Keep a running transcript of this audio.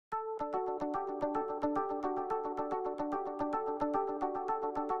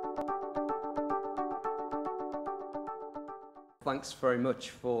Thanks very much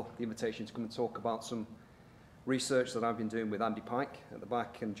for the invitation to come and talk about some research that I've been doing with Andy Pike at the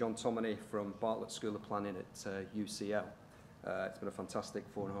back and John Tomini from Bartlett School of Planning at UCL. It's been a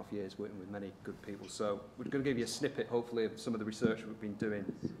fantastic 4.5 years working with many good people. So we're going to give you a snippet, hopefully, of some of the research we've been doing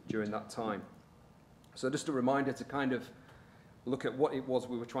during that time. So just a reminder to kind of look at what it was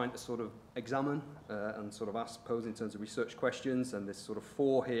we were trying to sort of examine and sort of pose in terms of research questions. And there's sort of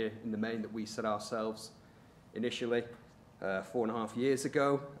 4 here in the main that we set ourselves initially 4.5 years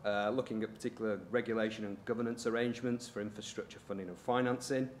ago, looking at particular regulation and governance arrangements for infrastructure funding and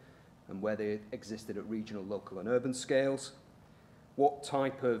financing and where they existed at regional, local and urban scales. What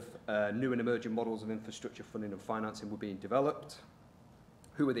type of new and emerging models of infrastructure funding and financing were being developed?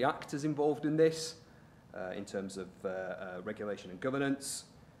 Who are the actors involved in this in terms of regulation and governance?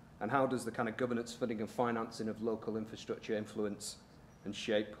 And how does the kind of governance, funding and financing of local infrastructure influence and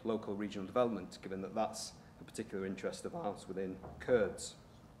shape local regional development, given that that's a particular interest of ours within Kurds?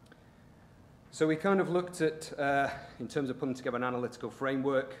 So we kind of looked at, in terms of putting together an analytical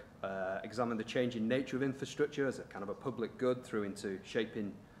framework, examined the changing nature of infrastructure as a kind of a public good through into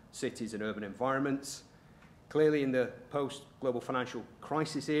shaping cities and urban environments. Clearly in the post-global financial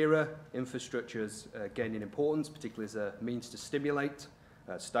crisis era, infrastructure is gaining importance, particularly as a means to stimulate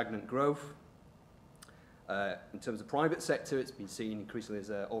stagnant growth. In terms of private sector, it's been seen increasingly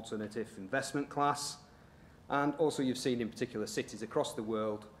as an alternative investment class. And also you've seen in particular cities across the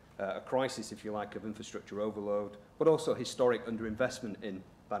world a crisis, if you like, of infrastructure overload, but also historic underinvestment in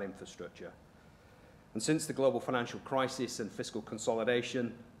that infrastructure. And since the global financial crisis and fiscal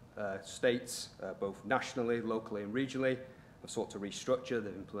consolidation, states, both nationally, locally and regionally, have sought to restructure.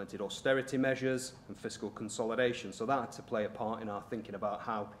 They've implemented austerity measures and fiscal consolidation. So that had to play a part in our thinking about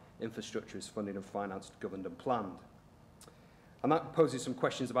how infrastructure is funded and financed, governed and planned. And that poses some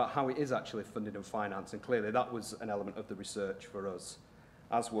questions about how it is actually funded and financed, and clearly that was an element of the research for us,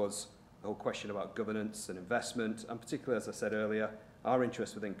 as was the whole question about governance and investment, and particularly, as I said earlier, our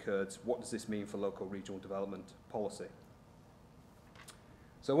interest within Kurds, what does this mean for local regional development policy?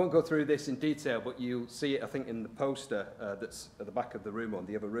 So I won't go through this in detail, but you'll see it, I think, in the poster that's at the back of the room, or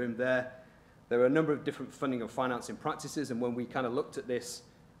the other room there. There are a number of different funding and financing practices, and when we kind of looked at this,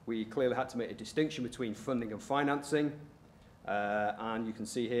 we clearly had to make a distinction between funding and financing. And you can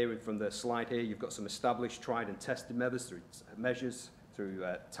see here from the slide here, you've got some established, tried and tested measures through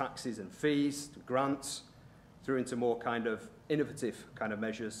taxes and fees, to grants, through into more kind of innovative kind of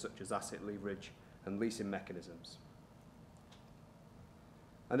measures such as asset leverage and leasing mechanisms.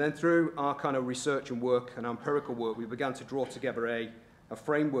 And then through our kind of research and work and empirical work, we began to draw together a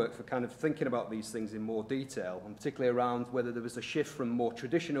framework for kind of thinking about these things in more detail, and particularly around whether there was a shift from more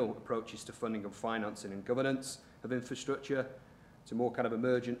traditional approaches to funding and financing and governance of infrastructure to more kind of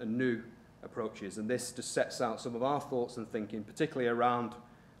emergent and new approaches. And this just sets out some of our thoughts and thinking, particularly around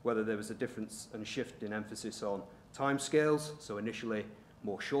whether there was a difference and shift in emphasis on timescales, so initially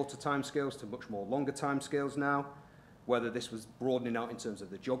more shorter timescales to much more longer timescales now, whether this was broadening out in terms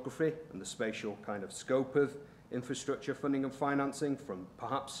of the geography and the spatial kind of scope of infrastructure funding and financing from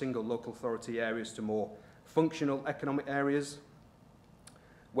perhaps single local authority areas to more functional economic areas,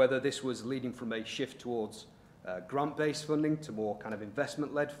 whether this was leading from a shift towards grant-based funding to more kind of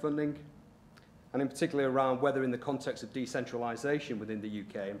investment-led funding, and in particular around whether in the context of decentralisation within the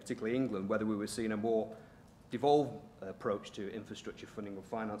UK, and particularly England, whether we were seeing a more devolved approach to infrastructure funding and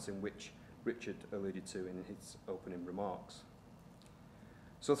financing, which Richard alluded to in his opening remarks.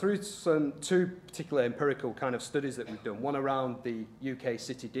 So through two particular empirical kind of studies that we've done, one around the UK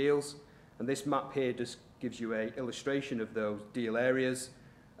city deals, and this map here just gives you an illustration of those deal areas.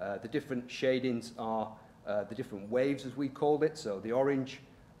 The different shadings are the different waves, as we called it. So the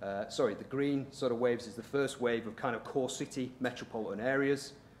the green sort of waves is the first wave of kind of core city metropolitan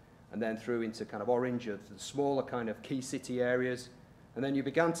areas, and then through into kind of orange of the smaller kind of key city areas. And then you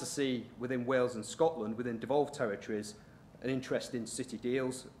began to see within Wales and Scotland, within devolved territories, an interest in city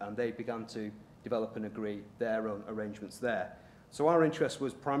deals, and they began to develop and agree their own arrangements there. So our interest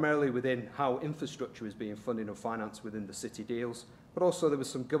was primarily within how infrastructure is being funded and financed within the city deals, but also there were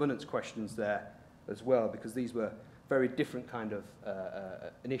some governance questions there as well, because these were very different kind of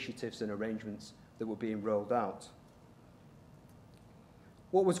initiatives and arrangements that were being rolled out.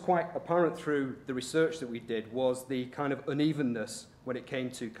 What was quite apparent through the research that we did was the kind of unevenness when it came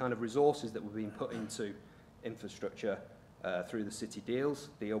to kind of resources that were being put into infrastructure through the city deals,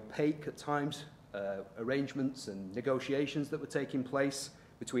 the opaque at times arrangements and negotiations that were taking place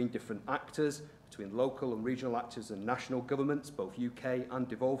between different actors, between local and regional actors and national governments, both UK and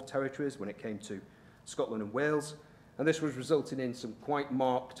devolved territories when it came to Scotland and Wales. And this was resulting in some quite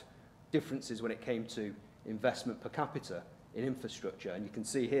marked differences when it came to investment per capita in infrastructure. And you can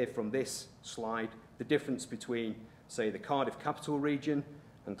see here from this slide the difference between, say, the Cardiff capital region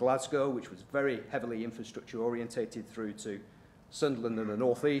and Glasgow, which was very heavily infrastructure orientated, through to Sunderland and the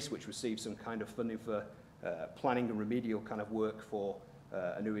North East, which received some kind of funding for planning and remedial kind of work for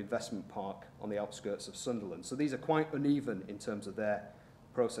a new investment park on the outskirts of Sunderland. So these are quite uneven in terms of their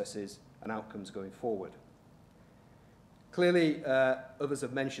processes and outcomes going forward. Clearly, others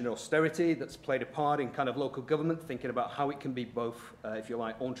have mentioned austerity. That's played a part in kind of local government, thinking about how it can be both, if you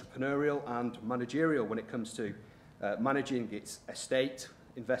like, entrepreneurial and managerial when it comes to managing its estate,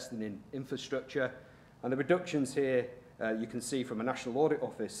 investing in infrastructure. And the reductions here, you can see from a National Audit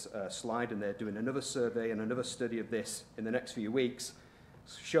Office slide, and they're doing another survey and another study of this in the next few weeks,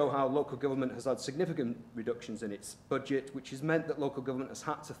 show how local government has had significant reductions in its budget, which has meant that local government has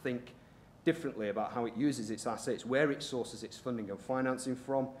had to think differently about how it uses its assets, where it sources its funding and financing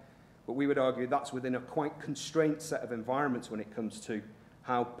from. But we would argue that's within a quite constrained set of environments when it comes to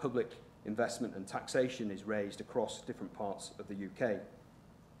how public investment and taxation is raised across different parts of the UK.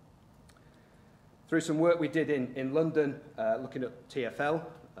 Through some work we did in London, looking at TfL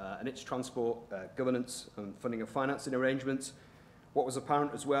and its transport governance and funding and financing arrangements, what was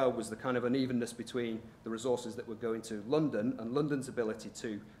apparent as well was the kind of unevenness between the resources that were going to London and London's ability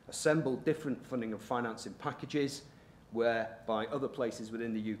to assemble different funding and financing packages, whereby other places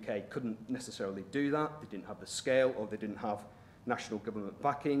within the UK couldn't necessarily do that. They didn't have the scale, or they didn't have national government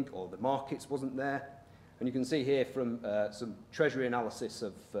backing, or the markets wasn't there. And you can see here from some Treasury analysis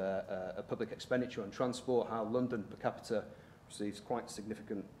of public expenditure on transport, how London per capita receives quite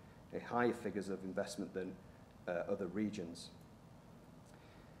significant higher figures of investment than other regions.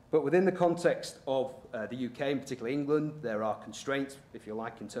 But within the context of the UK, and particularly England, there are constraints, if you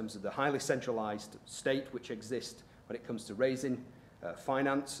like, in terms of the highly centralised state which exists when it comes to raising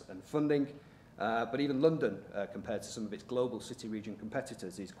finance and funding. But even London, compared to some of its global city region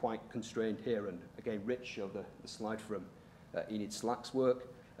competitors, is quite constrained here. And again, Rich showed the slide from Enid Slack's work,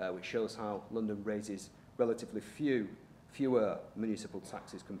 which shows how London raises relatively fewer municipal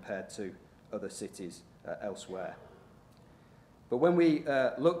taxes compared to other cities elsewhere. But when we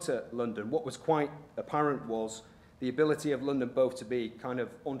looked at London, what was quite apparent was the ability of London both to be kind of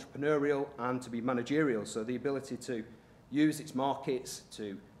entrepreneurial and to be managerial. So the ability to use its markets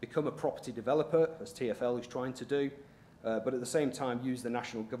to become a property developer, as TfL is trying to do, but at the same time use the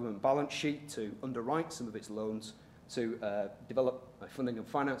national government balance sheet to underwrite some of its loans to develop a funding and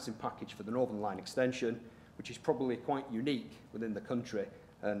financing package for the Northern Line extension, which is probably quite unique within the country.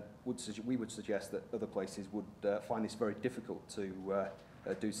 And we would suggest that other places would find this very difficult to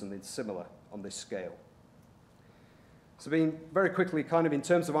do something similar on this scale. So being very quickly, kind of in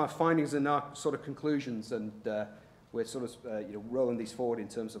terms of our findings and our sort of conclusions, and we're sort of rolling these forward in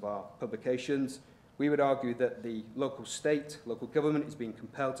terms of our publications, we would argue that the local government is being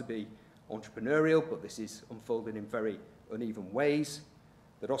compelled to be entrepreneurial, but this is unfolding in very uneven ways.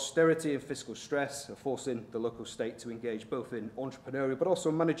 That austerity and fiscal stress are forcing the local state to engage both in entrepreneurial but also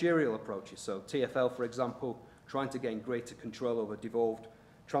managerial approaches. So TfL, for example, trying to gain greater control over devolved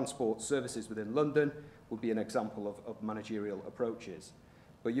transport services within London would be an example of managerial approaches.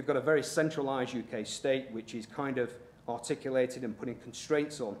 But you've got a very centralised UK state which is kind of articulated and putting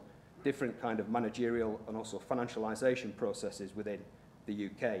constraints on different kind of managerial and also financialisation processes within the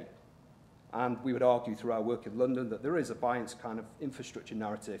UK. And we would argue through our work in London that there is a biased kind of infrastructure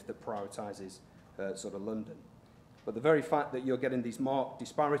narrative that prioritises sort of London. But the very fact that you're getting these marked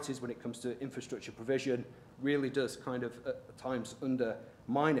disparities when it comes to infrastructure provision really does kind of at times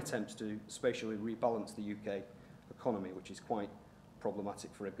undermine attempts to spatially rebalance the UK economy, which is quite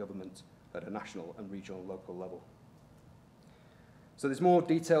problematic for a government at a national and regional and local level. So there's more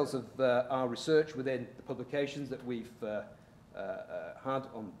details of our research within the publications that we've had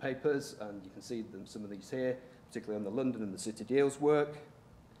on papers, and you can see some of these here, particularly on the London and the City Deals work.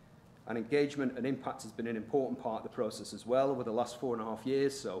 And engagement and impact has been an important part of the process as well over the last 4.5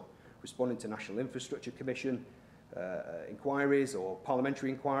 years, so responding to National Infrastructure Commission inquiries or parliamentary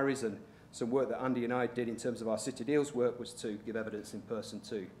inquiries, and some work that Andy and I did in terms of our City Deals work was to give evidence in person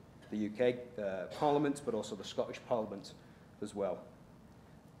to the UK Parliament, but also the Scottish Parliament as well.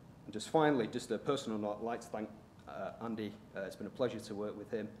 And just finally, just a personal note, I'd like to thank Andy. It's been a pleasure to work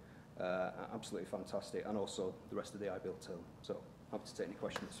with him. Absolutely fantastic, and also the rest of the iBUILD team. So happy to take any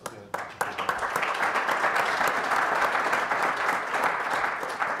questions.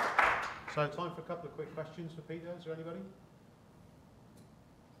 So time for a couple of quick questions for Peter. Is there anybody?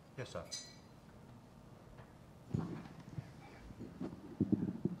 Yes, sir.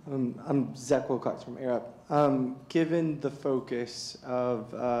 I'm Zach Wilcox from ARAP. Given the focus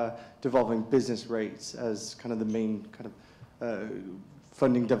of devolving business rates as kind of the main kind of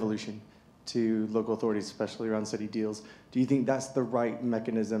funding devolution to local authorities, especially around city deals. Do you think that's the right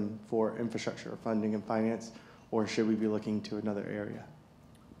mechanism for infrastructure funding and finance, or should we be looking to another area?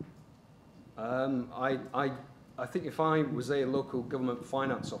 I think if I was a local government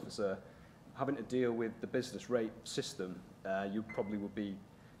finance officer having to deal with the business rate system, you probably would be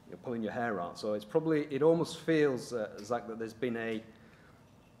pulling your hair out. So it almost feels, Zach, that there's been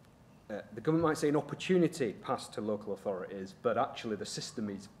the government might say an opportunity passed to local authorities, but actually the system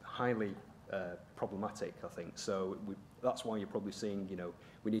is highly problematic, I think. So that's why you're probably seeing,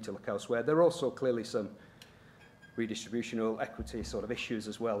 we need to look elsewhere. There are also clearly some redistributional equity sort of issues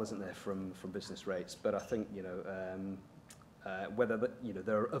as well, isn't there, from business rates? But I think, whether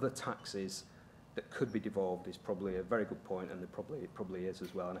there are other taxes that could be devolved is probably a very good point, and it probably is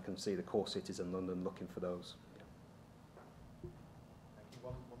as well. And I can see the core cities in London looking for those. Yeah. Thank you.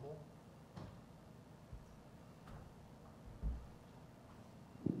 One more.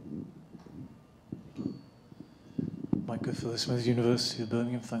 Mike Smith, University of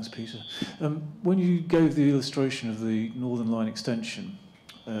Birmingham. Thanks, Peter. When you gave the illustration of the Northern Line extension,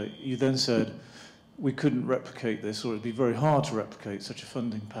 you then said we couldn't replicate this, or it'd be very hard to replicate such a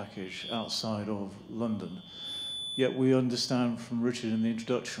funding package outside of London. Yet we understand from Richard in the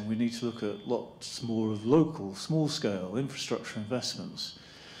introduction we need to look at lots more of local, small-scale infrastructure investments.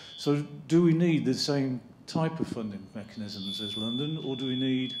 So do we need the same type of funding mechanisms as London, or do we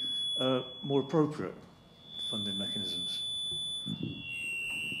need more appropriate funding mechanisms?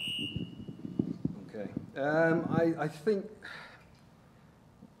 Okay. I think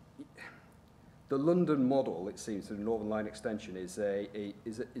the London model, it seems, the Northern Line extension is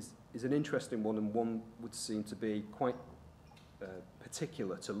an interesting one, and one would seem to be quite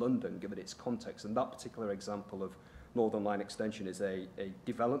particular to London, given its context. And that particular example of Northern Line extension is a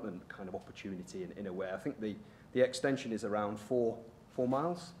development kind of opportunity in a way. I think the extension is around 4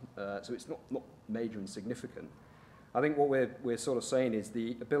 miles, so it's not major and significant. I think what we're sort of saying is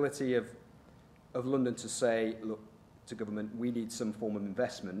the ability of London to say, look, to government, we need some form of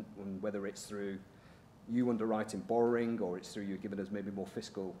investment, and whether it's through you underwriting borrowing, or it's through you giving us maybe more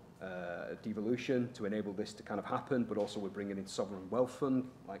fiscal devolution to enable this to kind of happen, but also we're bringing in sovereign wealth fund,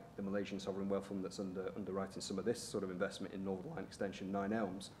 like the Malaysian sovereign wealth fund that's underwriting some of this sort of investment in Northern Line extension 9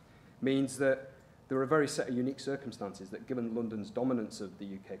 Elms, means that there are a very set of unique circumstances that, given London's dominance of the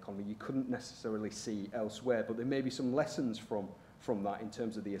UK economy, you couldn't necessarily see elsewhere. But there may be some lessons from that in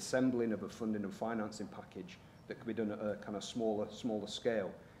terms of the assembling of a funding and financing package that could be done at a kind of smaller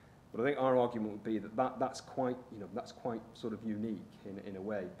scale. But I think our argument would be that's quite sort of unique in a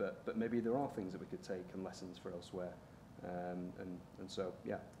way. But maybe there are things that we could take and lessons for elsewhere. And so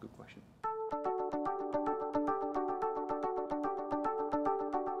yeah, good question.